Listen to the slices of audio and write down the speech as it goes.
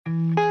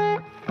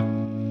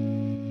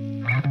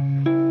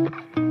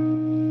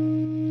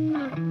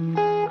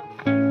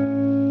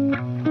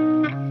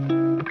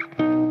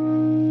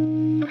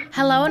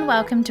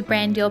welcome to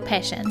Brand Your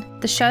Passion,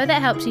 the show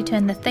that helps you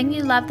turn the thing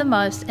you love the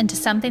most into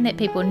something that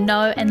people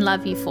know and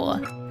love you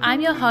for. I'm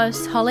your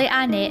host, Holly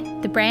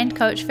Arnett, the brand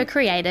coach for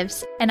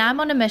creatives, and I'm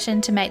on a mission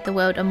to make the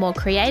world a more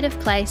creative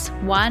place,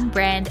 one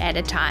brand at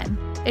a time.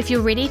 If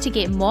you're ready to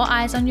get more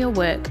eyes on your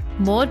work,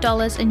 more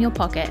dollars in your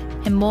pocket,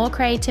 and more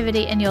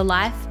creativity in your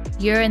life,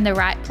 you're in the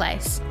right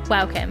place.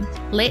 Welcome.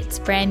 Let's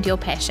brand your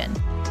passion.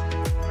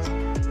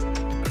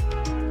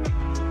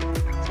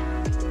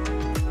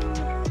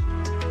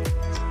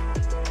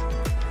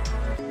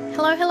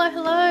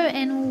 Hello,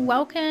 and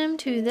welcome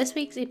to this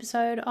week's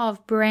episode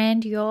of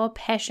Brand Your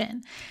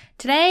Passion.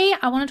 Today,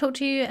 I want to talk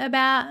to you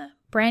about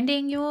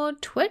branding your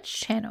Twitch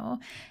channel.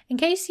 In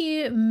case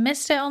you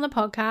missed it on the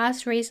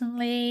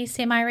podcast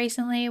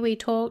semi-recently, we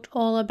talked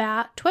all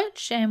about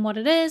Twitch and what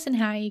it is and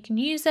how you can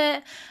use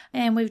it.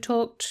 And we've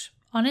talked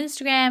on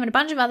Instagram and a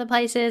bunch of other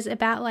places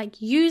about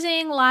like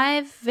using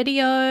live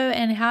video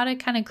and how to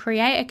kind of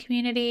create a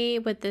community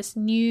with this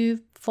new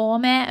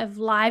format of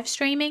live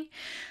streaming.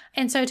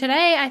 And so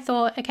today I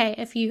thought, okay,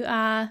 if you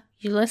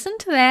listen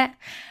to that,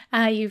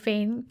 you've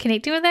been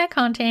connecting with that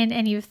content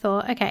and you've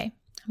thought, okay,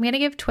 I'm going to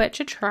give Twitch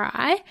a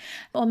try.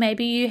 Or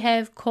maybe you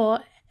have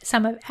caught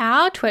some of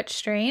our Twitch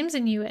streams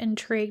and you were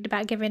intrigued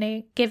about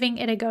giving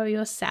it a go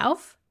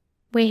yourself.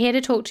 We're here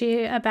to talk to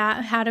you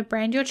about how to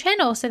brand your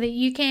channel so that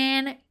you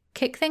can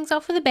kick things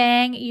off with a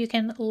bang, you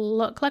can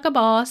look like a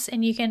boss,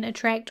 and you can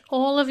attract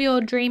all of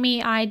your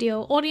dreamy,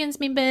 ideal audience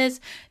members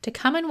to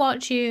come and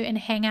watch you and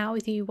hang out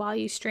with you while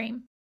you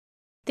stream.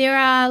 There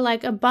are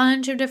like a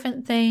bunch of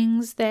different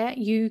things that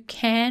you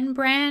can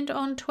brand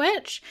on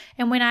Twitch.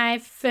 And when I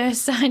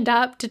first signed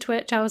up to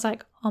Twitch, I was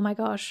like, oh my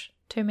gosh,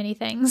 too many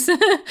things.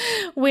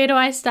 Where do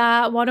I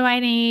start? What do I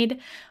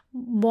need?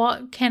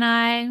 What can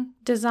I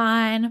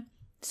design?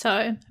 So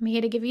I'm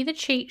here to give you the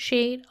cheat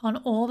sheet on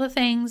all the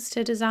things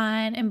to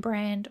design and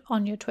brand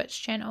on your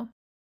Twitch channel.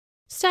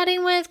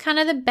 Starting with kind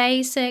of the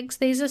basics,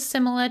 these are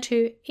similar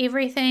to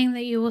everything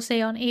that you will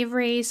see on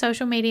every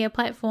social media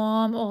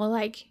platform or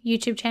like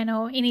YouTube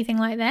channel, anything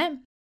like that,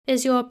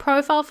 is your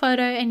profile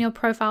photo and your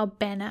profile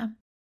banner.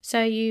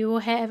 So you will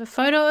have a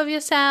photo of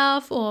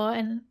yourself or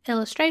an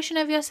illustration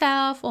of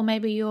yourself, or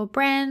maybe your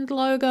brand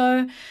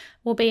logo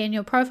will be in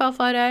your profile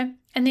photo.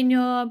 And then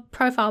your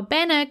profile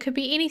banner could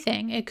be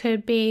anything. It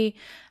could be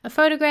a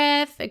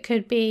photograph, it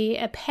could be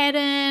a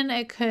pattern,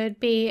 it could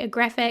be a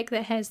graphic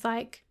that has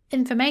like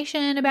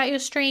information about your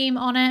stream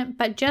on it,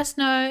 but just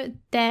know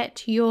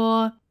that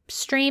your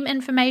stream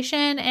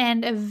information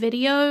and a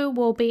video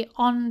will be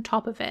on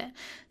top of it.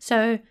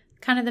 So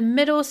kind of the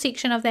middle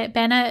section of that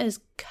banner is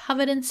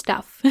covered in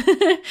stuff.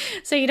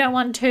 So you don't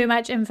want too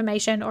much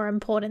information or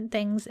important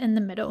things in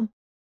the middle.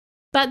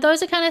 But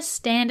those are kind of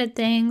standard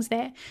things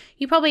that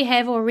you probably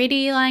have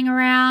already lying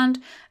around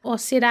or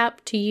set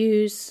up to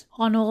use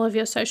on all of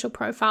your social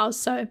profiles.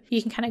 So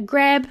you can kind of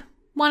grab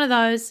one of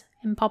those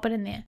and pop it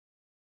in there.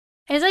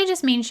 As I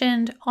just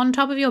mentioned, on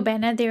top of your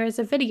banner, there is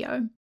a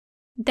video.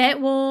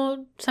 That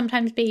will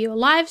sometimes be your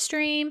live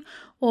stream,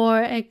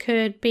 or it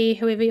could be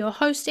whoever you're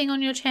hosting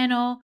on your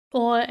channel,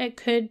 or it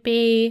could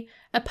be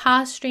a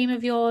past stream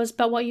of yours.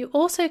 But what you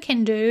also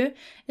can do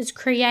is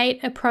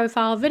create a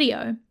profile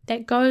video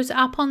that goes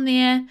up on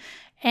there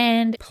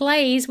and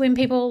plays when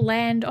people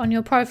land on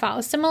your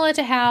profile. Similar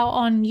to how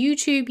on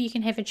YouTube you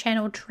can have a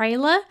channel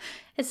trailer,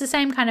 it's the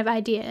same kind of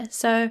idea.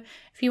 So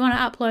if you want to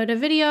upload a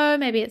video,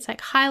 maybe it's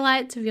like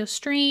highlights of your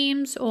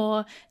streams,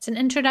 or it's an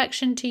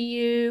introduction to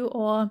you,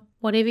 or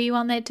whatever you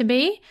want that to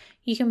be,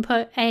 you can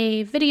put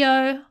a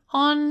video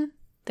on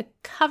the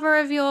cover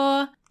of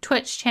your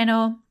Twitch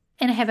channel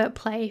and have it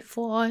play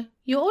for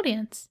your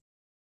audience.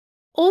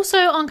 Also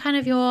on kind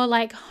of your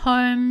like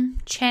home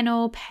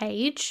channel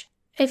page,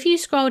 if you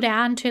scroll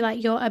down to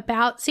like your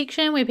about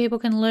section where people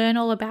can learn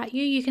all about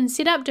you, you can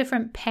set up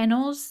different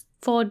panels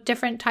for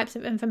different types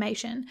of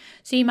information.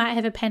 So you might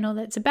have a panel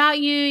that's about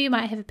you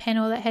might have a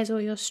panel that has all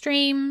your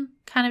stream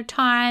kind of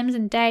times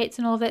and dates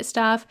and all of that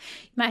stuff.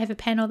 You might have a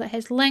panel that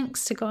has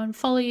links to go and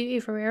follow you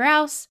everywhere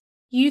else.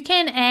 You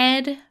can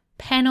add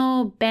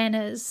panel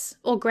banners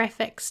or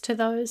graphics to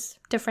those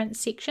different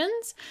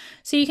sections.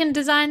 So you can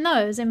design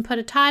those and put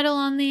a title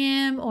on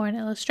them, or an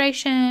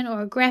illustration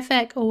or a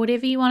graphic, or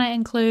whatever you want to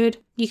include.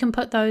 You can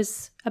put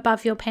those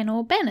above your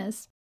panel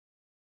banners.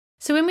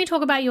 So when we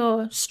talk about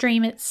your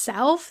stream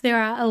itself,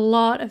 there are a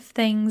lot of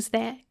things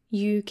that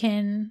you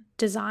can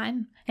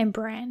design and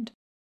brand.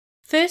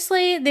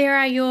 Firstly, there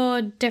are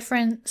your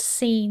different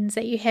scenes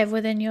that you have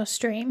within your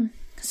stream.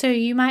 So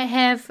you might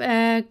have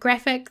a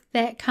graphic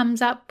that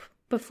comes up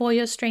before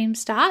your stream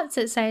starts.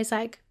 It says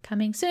like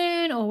coming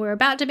soon, or we're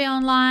about to be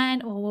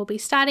online, or we'll be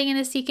starting in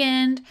a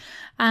second.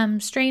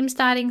 Stream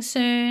starting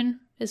soon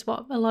is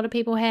what a lot of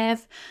people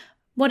have.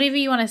 Whatever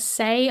you want to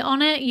say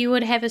on it, you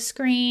would have a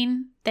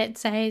screen that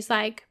says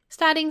like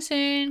starting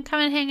soon,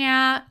 come and hang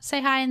out,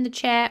 say hi in the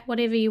chat,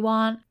 whatever you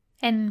want,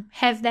 and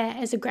have that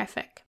as a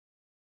graphic.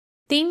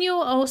 Then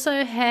you'll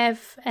also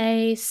have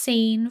a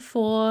scene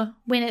for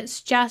when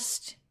it's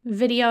just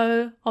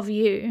video of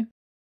you.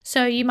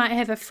 So you might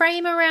have a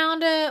frame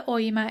around it, or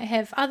you might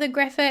have other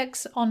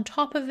graphics on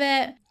top of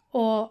it,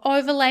 or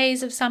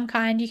overlays of some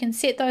kind. You can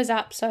set those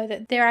up so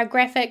that there are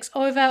graphics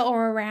over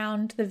or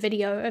around the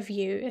video of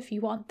you if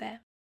you want that.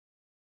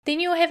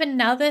 Then you'll have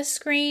another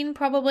screen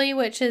probably,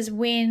 which is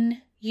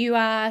when you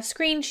are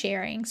screen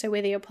sharing. So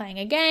whether you're playing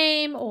a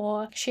game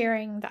or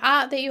sharing the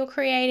art that you're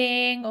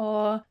creating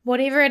or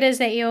whatever it is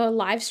that you're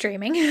live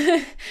streaming,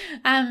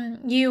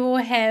 you will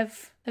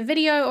have a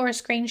video or a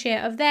screen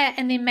share of that,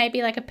 and then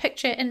maybe like a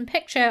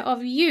picture-in-picture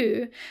of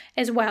you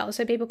as well.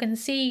 So people can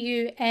see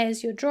you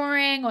as you're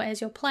drawing or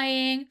as you're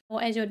playing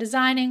or as you're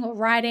designing or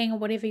writing or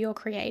whatever you're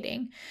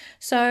creating.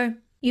 So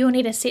you'll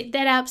need to set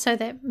that up so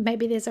that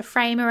maybe there's a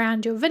frame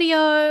around your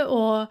video,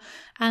 or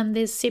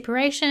there's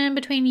separation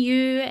between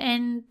you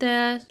and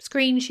the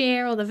screen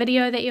share or the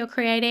video that you're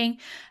creating.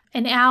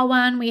 In our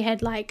one, we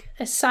had like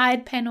a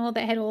side panel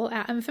that had all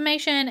our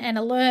information and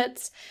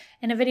alerts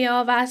and a video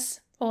of us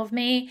or of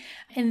me,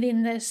 and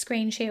then the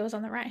screen share was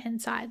on the right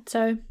hand side.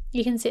 So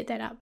you can set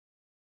that up.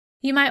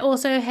 You might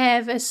also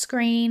have a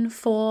screen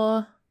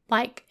for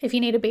like if you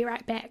need to be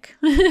right back.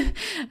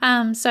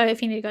 So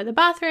if you need to go to the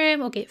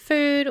bathroom or get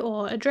food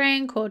or a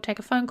drink or take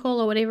a phone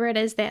call or whatever it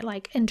is that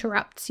like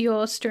interrupts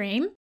your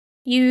stream,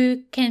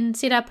 you can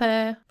set up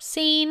a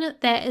scene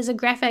that is a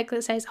graphic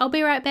that says, I'll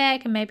be right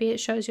back, and maybe it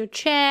shows your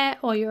chat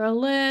or your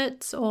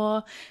alerts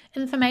or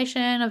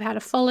information of how to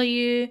follow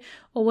you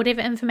or whatever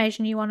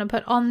information you want to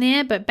put on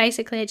there. But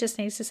basically it just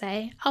needs to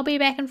say, I'll be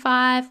back in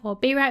 5, or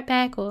be right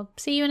back, or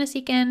see you in a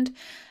second,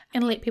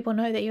 and let people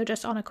know that you're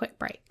just on a quick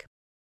break.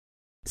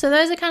 So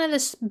those are kind of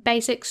the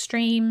basic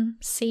stream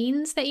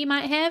scenes that you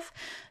might have.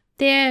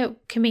 There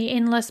can be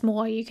endless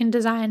more. You can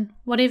design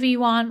whatever you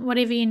want,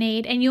 whatever you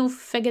need, and you'll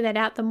figure that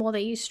out the more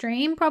that you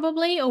stream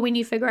probably, or when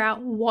you figure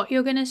out what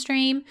you're going to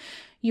stream,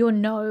 you'll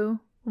know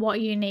what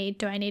you need.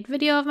 Do I need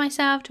video of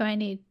myself? Do I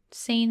need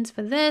scenes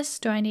for this?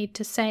 Do I need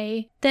to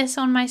say this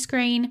on my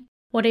screen?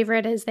 Whatever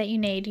it is that you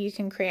need, you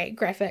can create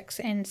graphics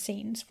and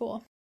scenes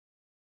for.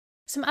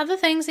 Some other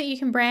things that you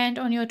can brand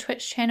on your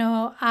Twitch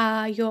channel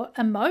are your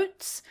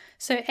emotes.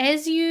 So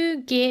as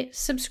you get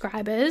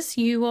subscribers,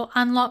 you will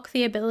unlock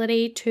the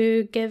ability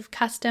to give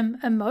custom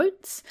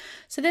emotes.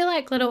 So they're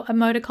like little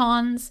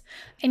emoticons,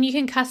 and you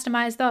can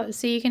customize those.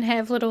 So you can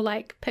have little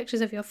like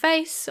pictures of your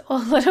face, or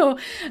little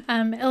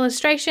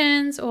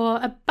illustrations, or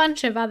a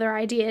bunch of other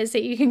ideas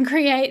that you can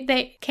create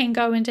that can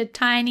go into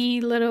tiny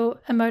little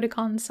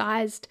emoticon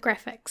sized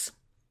graphics.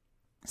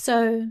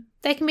 So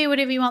they can be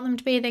whatever you want them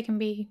to be. They can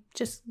be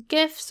just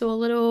GIFs or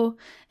little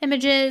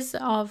images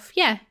of,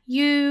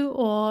 you,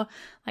 or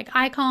like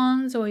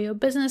icons or your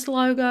business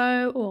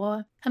logo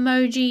or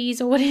emojis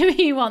or whatever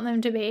you want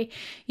them to be.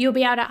 You'll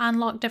be able to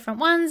unlock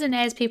different ones, and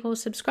as people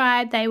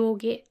subscribe, they will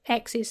get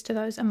access to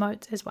those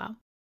emotes as well.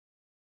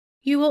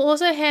 You will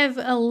also have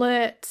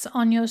alerts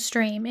on your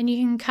stream, and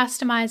you can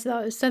customize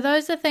those. So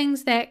those are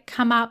things that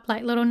come up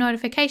like little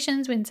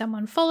notifications when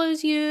someone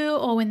follows you,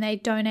 or when they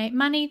donate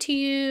money to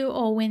you,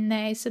 or when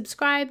they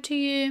subscribe to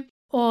you,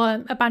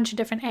 or a bunch of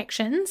different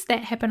actions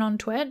that happen on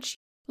Twitch.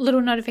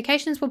 Little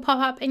notifications will pop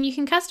up, and you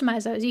can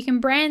customize those. You can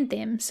brand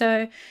them.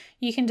 So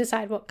you can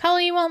decide what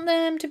color you want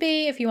them to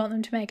be, if you want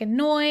them to make a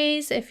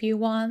noise, if you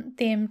want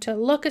them to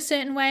look a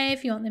certain way,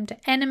 if you want them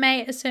to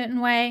animate a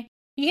certain way.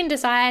 You can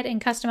decide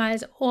and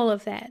customize all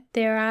of that.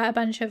 There are a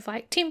bunch of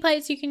like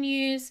templates you can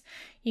use.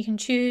 You can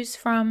choose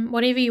from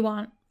whatever you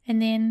want and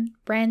then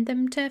brand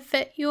them to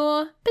fit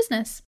your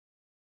business.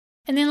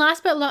 And then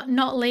last but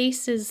not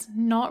least is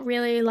not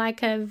really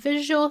like a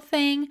visual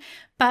thing,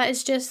 but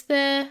it's just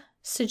the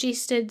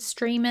suggested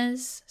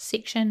streamers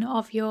section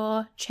of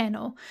your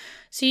channel.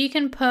 So you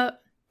can put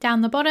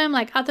down the bottom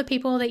like other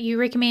people that you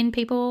recommend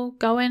people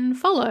go and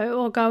follow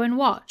or go and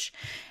watch.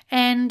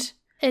 And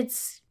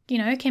it's,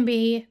 can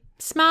be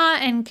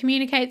smart and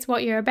communicates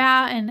what you're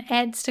about and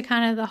adds to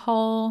kind of the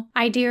whole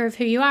idea of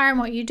who you are and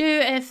what you do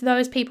if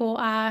those people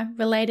are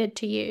related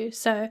to you.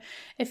 So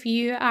if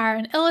you are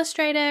an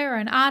illustrator or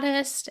an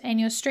artist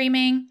and you're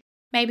streaming,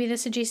 maybe the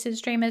suggested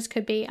streamers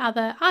could be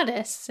other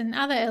artists and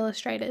other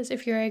illustrators.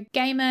 If you're a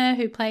gamer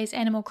who plays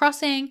Animal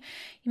Crossing,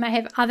 you might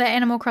have other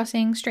Animal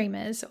Crossing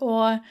streamers.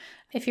 Or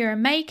if you're a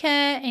maker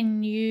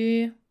and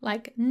you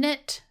like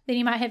knit, then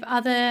you might have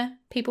other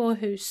people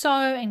who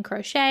sew and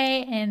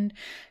crochet and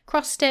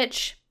cross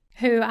stitch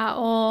who are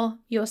all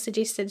your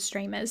suggested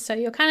streamers. So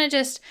you're kind of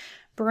just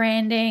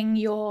branding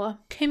your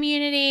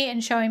community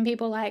and showing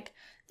people like,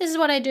 this is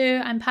what I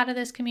do. I'm part of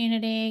this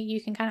community.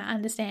 You can kind of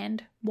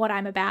understand what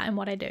I'm about and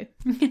what I do.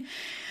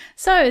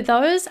 So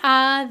those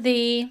are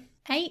the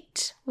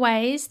 8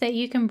 ways that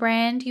you can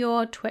brand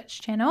your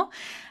Twitch channel.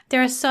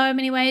 There are so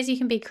many ways you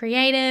can be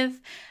creative.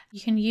 You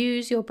can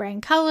use your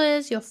brand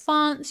colors, your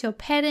fonts, your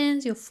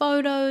patterns, your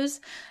photos,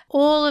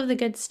 all of the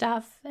good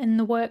stuff and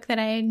the work that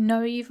I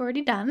know you've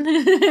already done.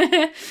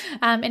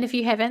 And if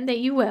you haven't, that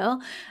you will.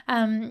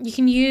 You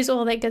can use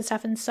all that good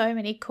stuff in so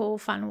many cool,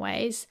 fun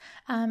ways.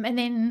 And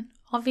then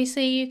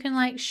obviously you can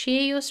like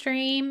share your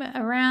stream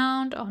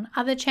around on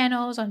other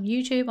channels, on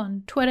YouTube,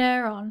 on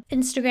Twitter, on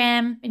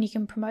Instagram, and you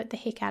can promote the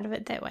heck out of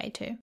it that way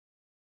too.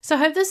 So I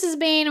hope this has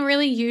been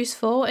really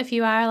useful if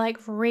you are like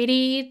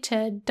ready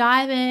to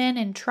dive in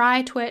and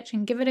try Twitch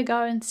and give it a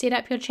go and set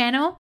up your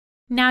channel.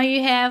 Now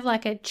you have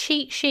like a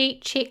cheat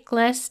sheet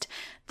checklist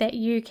that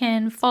you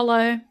can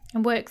follow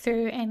and work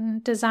through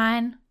and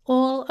design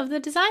all of the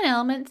design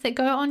elements that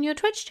go on your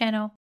Twitch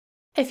channel.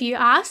 If you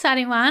are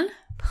starting one,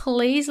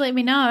 please let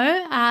me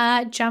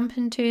know. Jump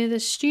into the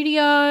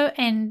studio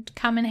and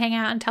come and hang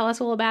out and tell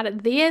us all about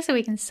it there so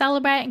we can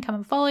celebrate and come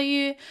and follow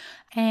you.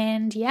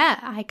 And yeah,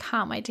 I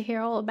can't wait to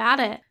hear all about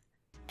it.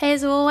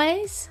 As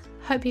always,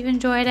 hope you've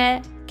enjoyed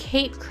it.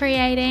 Keep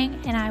creating,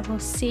 and I will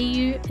see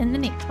you in the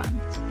next one.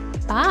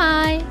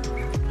 Bye.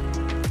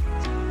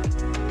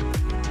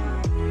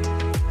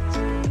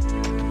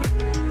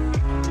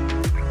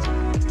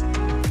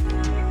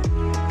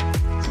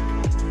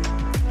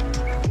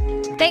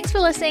 Thanks for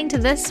listening to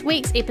this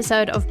week's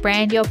episode of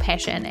Brand Your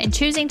Passion and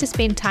choosing to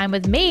spend time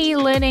with me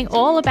learning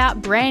all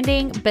about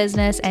branding,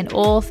 business, and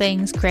all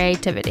things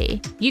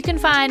creativity. You can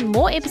find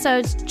more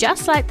episodes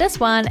just like this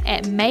one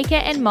at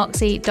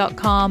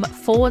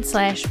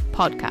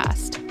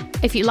makerandmoxie.com/podcast.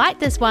 If you like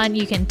this one,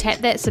 you can tap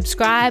that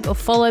subscribe or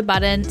follow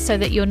button so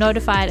that you're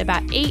notified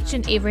about each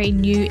and every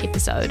new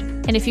episode.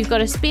 And if you've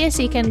got a spare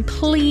second,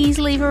 please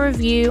leave a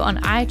review on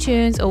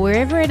iTunes or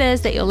wherever it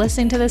is that you're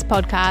listening to this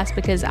podcast,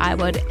 because I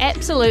would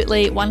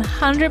absolutely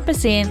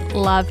 100%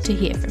 love to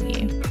hear from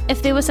you.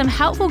 If there were some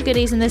helpful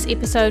goodies in this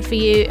episode for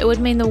you, it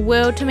would mean the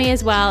world to me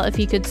as well if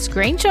you could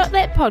screenshot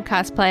that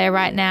podcast player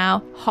right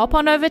now, hop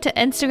on over to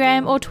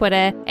Instagram or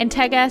Twitter and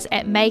tag us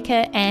at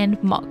Maker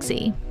and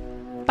Moxie.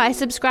 By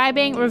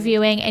subscribing,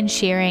 reviewing, and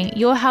sharing,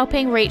 you're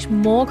helping reach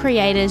more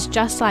creators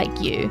just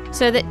like you,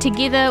 so that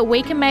together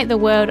we can make the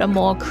world a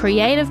more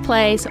creative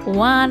place,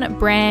 one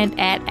brand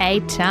at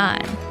a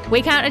time.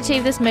 We can't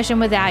achieve this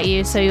mission without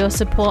you, so your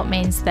support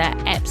means the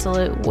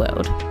absolute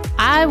world.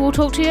 I will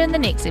talk to you in the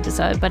next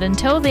episode, but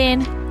until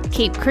then,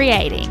 keep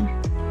creating.